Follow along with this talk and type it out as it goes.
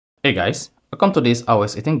Hey guys, welcome to this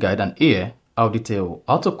iOS 18 guide, and here I'll detail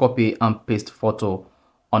how to copy and paste photo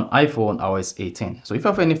on iPhone iOS 18. So if you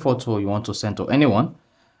have any photo you want to send to anyone,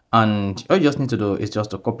 and all you just need to do is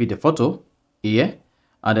just to copy the photo here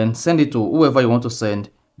and then send it to whoever you want to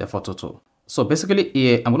send the photo to. So basically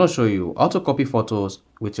here I'm going to show you how to copy photos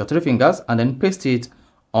with your 3 fingers and then paste it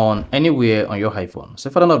on anywhere on your iPhone. So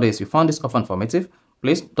if I don't know this, you found this often informative,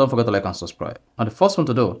 please don't forget to like and subscribe. And the first one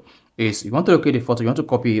to do is you want to locate the photo you want to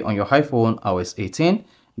copy on your iPhone iOS 18,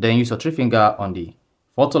 then use your 3 finger on the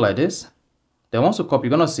photo like this. Then once you copy,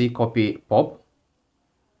 you're going to see copy pop.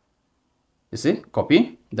 You see,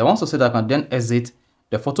 copy. Then once you see that, you can then exit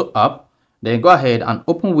the photo app. Then go ahead and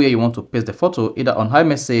open where you want to paste the photo, either on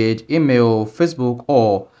iMessage, email, Facebook,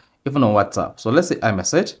 or even on WhatsApp. So let's say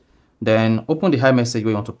iMessage. Then open the iMessage where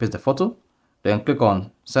you want to paste the photo. Then click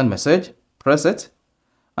on send message, press it,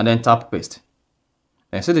 and then tap paste.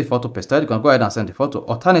 Then see the photo pasted. You can go ahead and send the photo.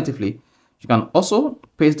 Alternatively, you can also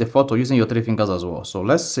paste the photo using your 3 fingers as well. So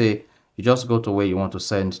let's say you just go to where you want to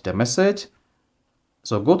send the message.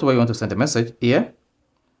 So go to where you want to send the message here.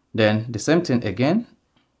 Then the same thing again.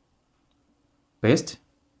 Paste.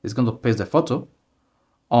 It's going to paste the photo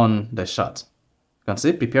on the shot. You can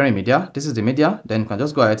see preparing media. This is the media. Then you can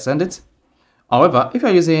just go ahead and send it. However, if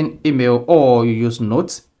you're using email or you use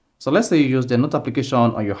Notes, so let's say you use the Note application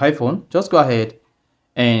on your iPhone, just go ahead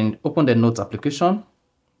and open the Notes application.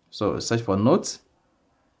 So search for Notes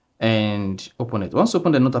and open it. Once you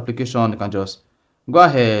open the Note application, you can just go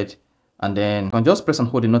ahead and then you can just press and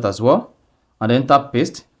hold the note as well, and then tap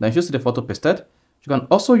paste. Then you see the photo pasted. You can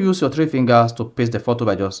also use your 3 fingers to paste the photo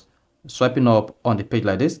by just swiping up on the page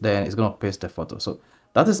like this. Then it's going to paste the photo. So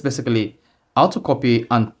that is basically how to copy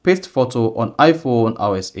and paste photo on iPhone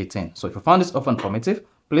iOS 18. So if you found this often informative,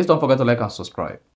 please don't forget to like and subscribe.